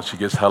as long as she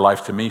gives her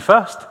life to me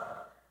first.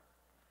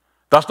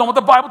 That's not what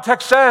the Bible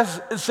text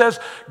says. It says,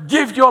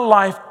 give your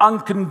life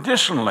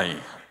unconditionally.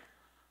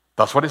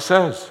 That's what it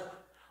says.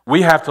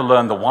 We have to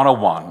learn the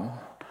 101,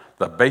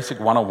 the basic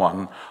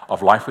 101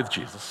 of life with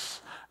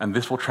Jesus, and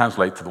this will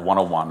translate to the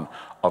 101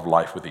 of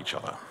life with each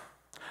other.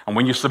 And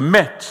when you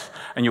submit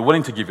and you're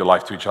willing to give your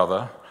life to each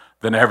other,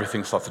 then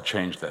everything starts to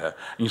change there.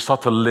 And you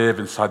start to live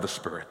inside the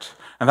Spirit.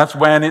 And that's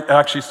when it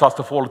actually starts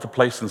to fall into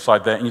place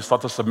inside there and you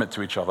start to submit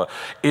to each other.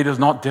 It is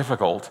not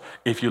difficult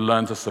if you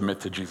learn to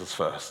submit to Jesus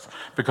first.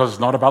 Because it's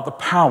not about the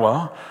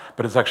power,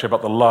 but it's actually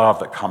about the love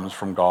that comes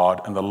from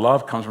God. And the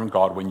love comes from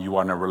God when you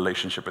are in a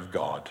relationship with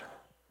God.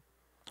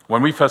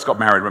 When we first got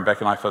married, when Becky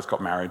and I first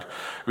got married,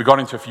 we got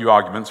into a few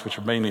arguments, which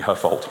were mainly her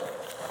fault.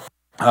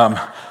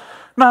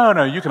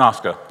 No, you can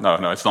ask her.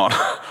 No, it's not.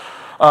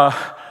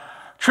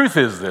 Truth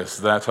is this,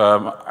 that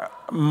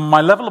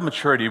my level of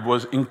maturity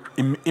was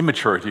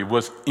immaturity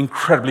was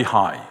incredibly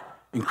high,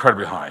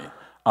 incredibly high.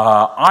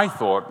 I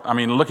thought,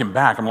 looking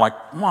back, I'm like,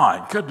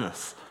 my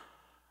goodness.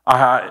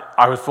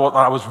 I thought that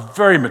I was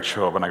very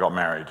mature when I got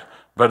married.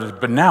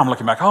 But now I'm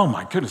looking back, oh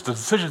my goodness, the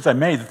decisions I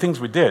made, the things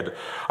we did.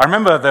 I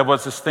remember there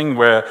was this thing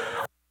where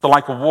I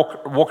like to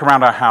walk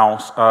around our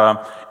house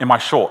in my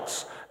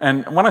shorts.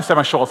 And when I say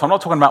my shorts, I'm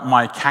not talking about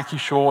my khaki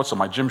shorts or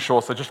my gym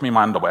shorts, they just mean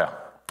my underwear.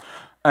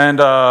 And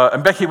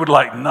Becky would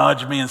like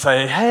nudge me and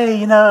say,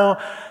 hey,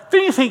 do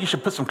you think you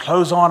should put some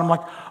clothes on? I'm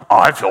like, oh,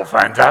 I feel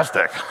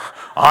fantastic.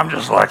 I'm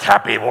just like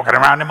happy walking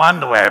around in my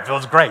underwear. It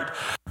feels great.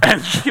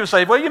 And she would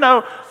say, well,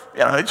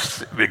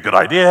 it'd be a good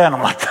idea. And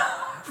I'm like,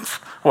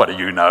 what do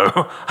you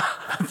know?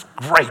 It's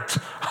great.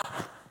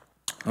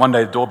 One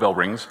day the doorbell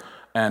rings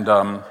and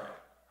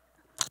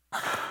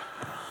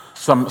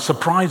some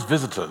surprise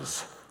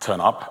visitors turn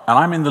up, and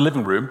I'm in the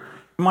living room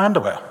in my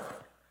underwear.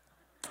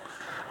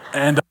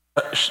 And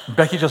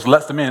Becky just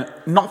lets them in,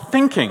 not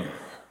thinking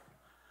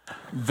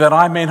that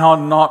I may have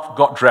not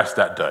got dressed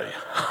that day.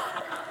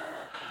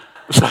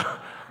 So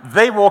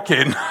they walk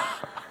in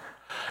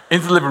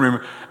into the living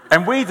room,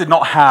 and we did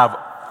not have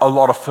a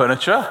lot of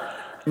furniture,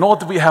 nor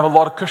did we have a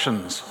lot of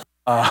cushions.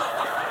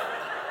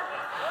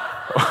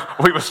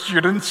 We were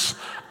students,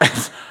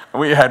 and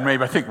we had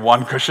maybe, I think,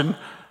 one cushion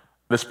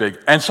this big.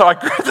 And so I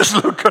grabbed this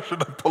little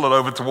cushion and pull it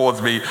over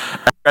towards me,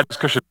 and grabbed this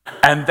cushion,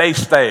 and they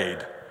stayed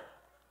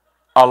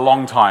a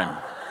long time.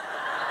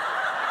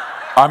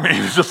 I mean,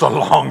 it was just a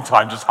long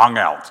time, just hung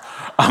out.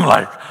 I'm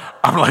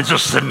like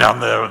just sitting down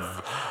there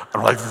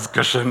with this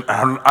cushion,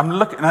 and I'm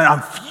looking, and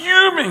I'm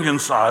fuming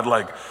inside,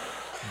 like,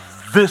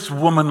 this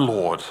woman,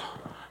 Lord,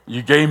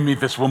 you gave me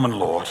this woman,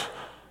 Lord.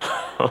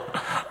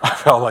 I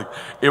felt like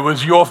it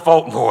was your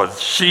fault, Lord.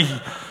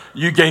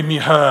 You gave me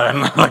her,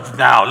 and like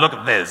now, look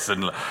at this,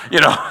 and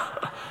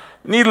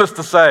needless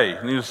to say,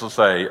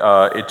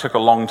 it took a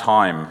long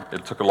time.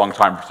 It took a long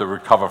time to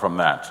recover from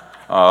that,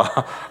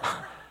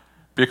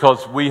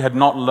 because we had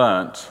not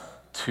learnt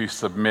to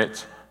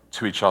submit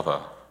to each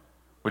other,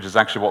 which is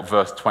actually what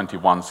verse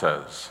 21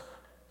 says: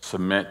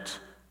 submit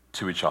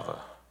to each other.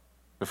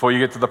 Before you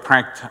get to the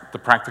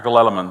practical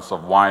elements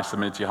of why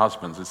submit to your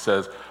husbands, it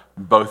says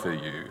both of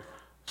you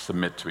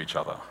submit to each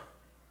other.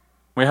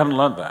 We hadn't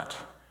learned that.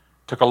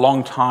 It took a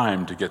long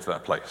time to get to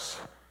that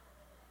place.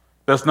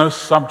 There's no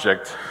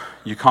subject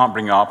you can't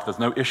bring up. There's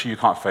no issue you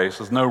can't face.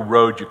 There's no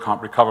road you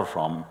can't recover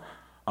from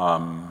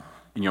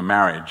in your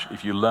marriage.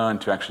 If you learn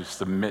to actually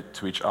submit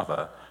to each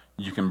other,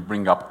 you can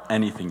bring up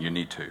anything you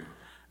need to.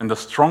 And the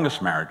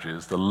strongest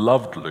marriages, the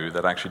love glue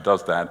that actually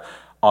does that,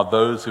 are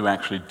those who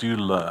actually do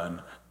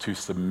learn to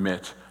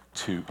submit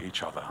to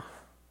each other.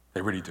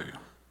 They really do.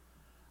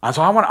 And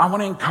so I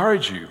want to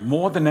encourage you,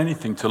 more than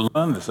anything, to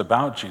learn this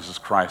about Jesus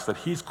Christ, that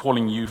he's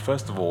calling you,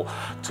 first of all,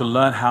 to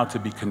learn how to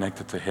be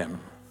connected to him.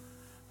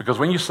 Because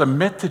when you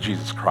submit to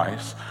Jesus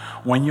Christ,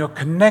 when you're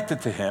connected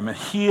to him, and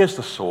he is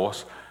the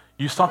source,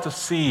 you start to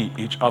see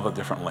each other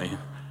differently.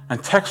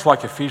 And texts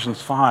like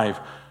Ephesians 5,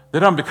 they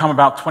don't become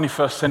about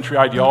 21st century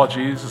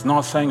ideologies. It's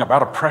not saying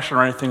about oppression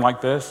or anything like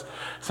this.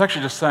 It's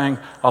actually just saying,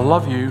 I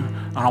love you,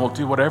 and I will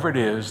do whatever it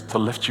is to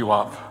lift you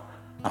up.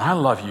 And I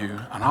love you,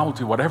 and I will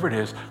do whatever it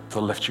is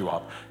to lift you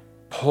up.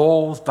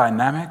 Paul's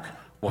dynamic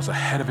was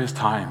ahead of his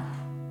time.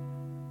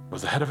 It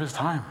was ahead of his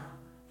time.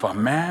 For a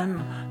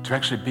man to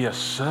actually be a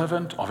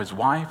servant of his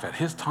wife at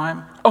his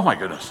time, oh my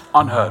goodness,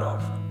 unheard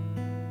of.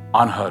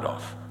 Unheard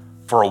of.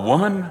 For a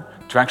woman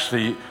to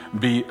actually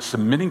be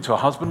submitting to a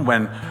husband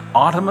when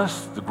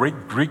Artemis, the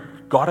great Greek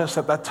goddess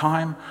at that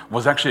time,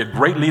 was actually a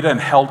great leader and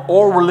held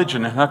all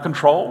religion in her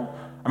control.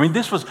 I mean,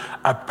 this was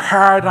a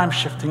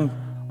paradigm-shifting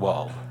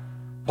world.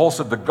 Paul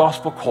said the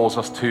gospel calls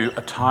us to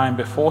a time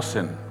before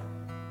sin.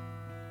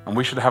 And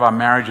we should have our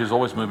marriages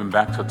always moving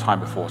back to a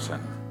time before sin.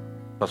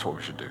 That's what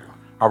we should do.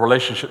 Our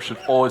relationship should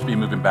always be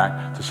moving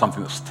back to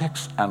something that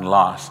sticks and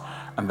lasts.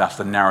 And that's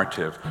the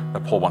narrative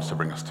that Paul wants to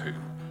bring us to.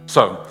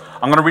 So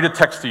I'm going to read a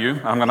text to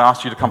you. I'm going to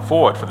ask you to come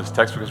forward for this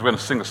text because we're going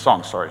to sing a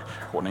song. Sorry,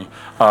 Courtney.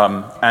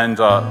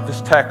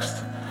 This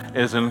text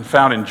is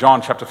found in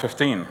John chapter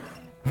 15.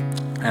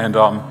 And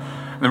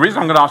the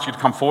reason I'm going to ask you to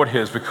come forward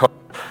here is because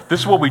this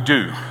is what we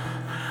do.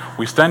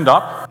 We stand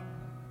up,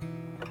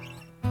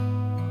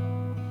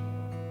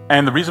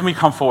 and the reason we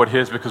come forward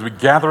here is because we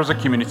gather as a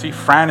community.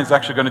 Fran is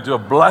actually going to do a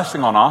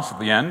blessing on us at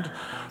the end.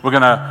 We're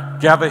going to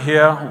gather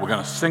here, we're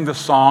going to sing this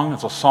song.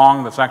 It's a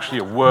song that's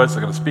actually words that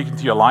are going to speak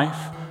into your life.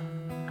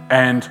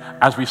 And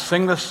as we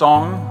sing this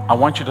song, I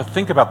want you to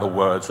think about the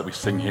words that we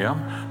sing here.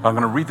 I'm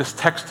going to read this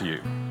text to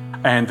you.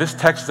 And this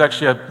text is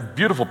actually a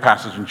beautiful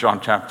passage in John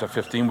chapter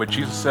 15 where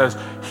Jesus says,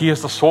 he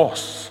is the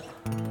source.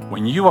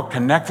 When you are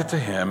connected to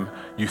him,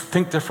 you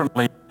think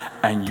differently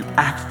and you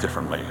act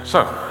differently.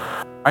 So,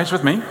 eyes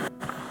with me.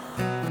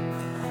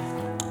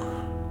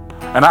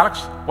 And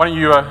Alex, why don't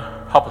you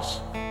help us?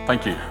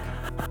 Thank you.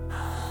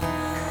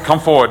 Come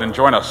forward and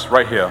join us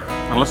right here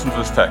and listen to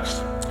this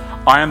text.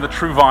 I am the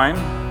true vine.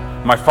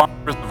 My Father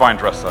is the vine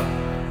dresser.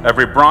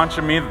 Every branch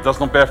in me that does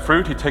not bear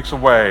fruit, he takes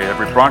away.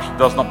 Every branch that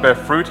does not bear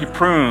fruit, he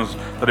prunes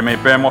that it may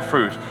bear more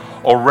fruit.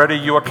 Already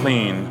you are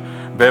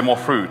clean, bear more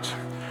fruit.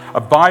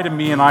 Abide in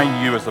me and I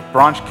in you, as the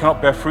branch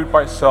cannot bear fruit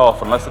by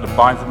itself unless it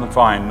abides in the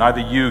vine, neither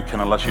you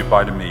can unless you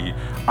abide in me.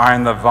 I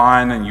am the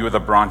vine and you are the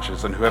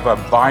branches, and whoever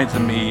abides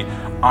in me,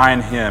 I in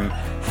him,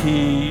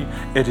 he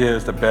it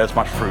is that bears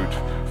much fruit.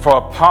 For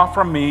apart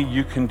from me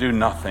you can do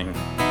nothing.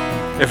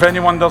 If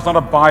anyone does not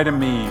abide in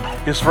me,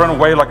 he is thrown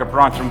away like a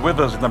branch and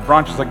withers, and the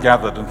branches are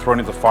gathered and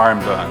thrown into fire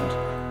and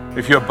burned.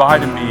 If you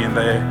abide in me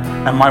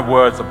and my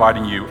words abide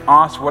in you,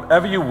 ask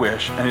whatever you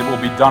wish and it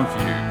will be done for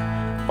you.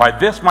 By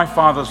this my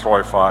Father is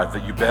glorified,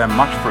 that you bear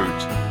much fruit,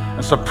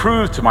 and so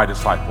prove to my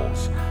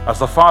disciples, as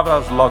the Father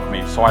has loved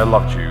me, so I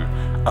loved you.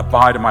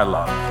 Abide in my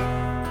love.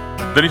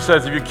 Then he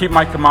says, if you keep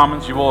my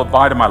commandments, you will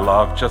abide in my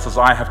love, just as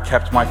I have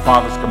kept my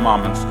Father's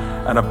commandments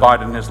and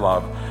abide in his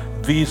love.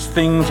 These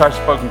things I've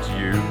spoken to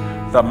you,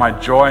 that my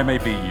joy may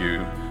be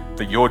you,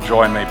 that your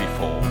joy may be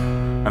full.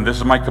 And this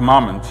is my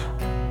commandment,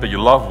 that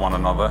you love one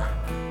another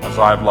as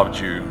I have loved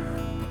you.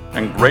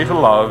 And greater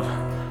love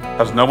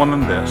has no one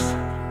than this,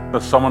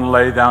 that someone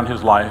lay down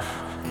his life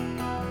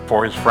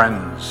for his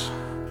friends.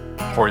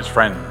 For his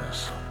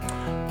friends.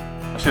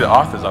 I see that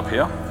Arthur's up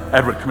here.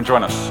 Edward, come and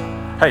join us.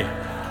 Hey,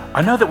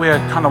 I know that we're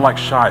kind of like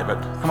shy,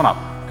 but come on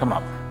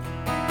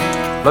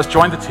up. Let's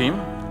join the team.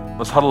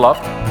 Let's huddle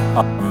up.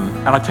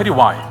 And I tell you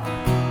why.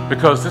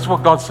 Because this is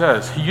what God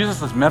says. He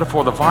uses this metaphor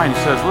of the vine. He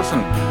says,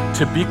 listen,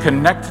 to be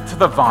connected to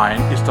the vine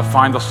is to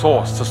find the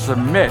source, to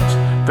submit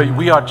that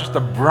we are just a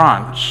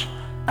branch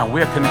and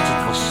we are connected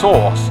to the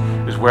source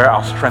is where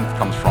our strength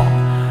comes from.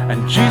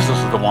 And Jesus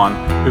is the one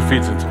who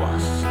feeds into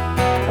us.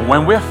 And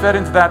when we're fed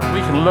into that, we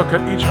can look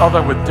at each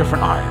other with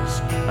different eyes.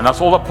 And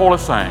that's all that Paul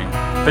is saying.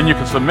 Then you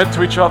can submit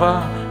to each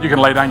other, you can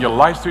lay down your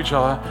lives to each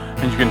other,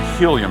 and you can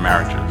heal your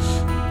marriages.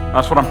 And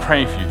that's what I'm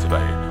praying for you today,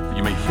 that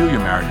you may heal your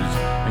marriages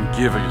and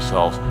give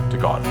yourselves to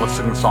God. Let's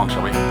sing the song,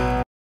 shall we?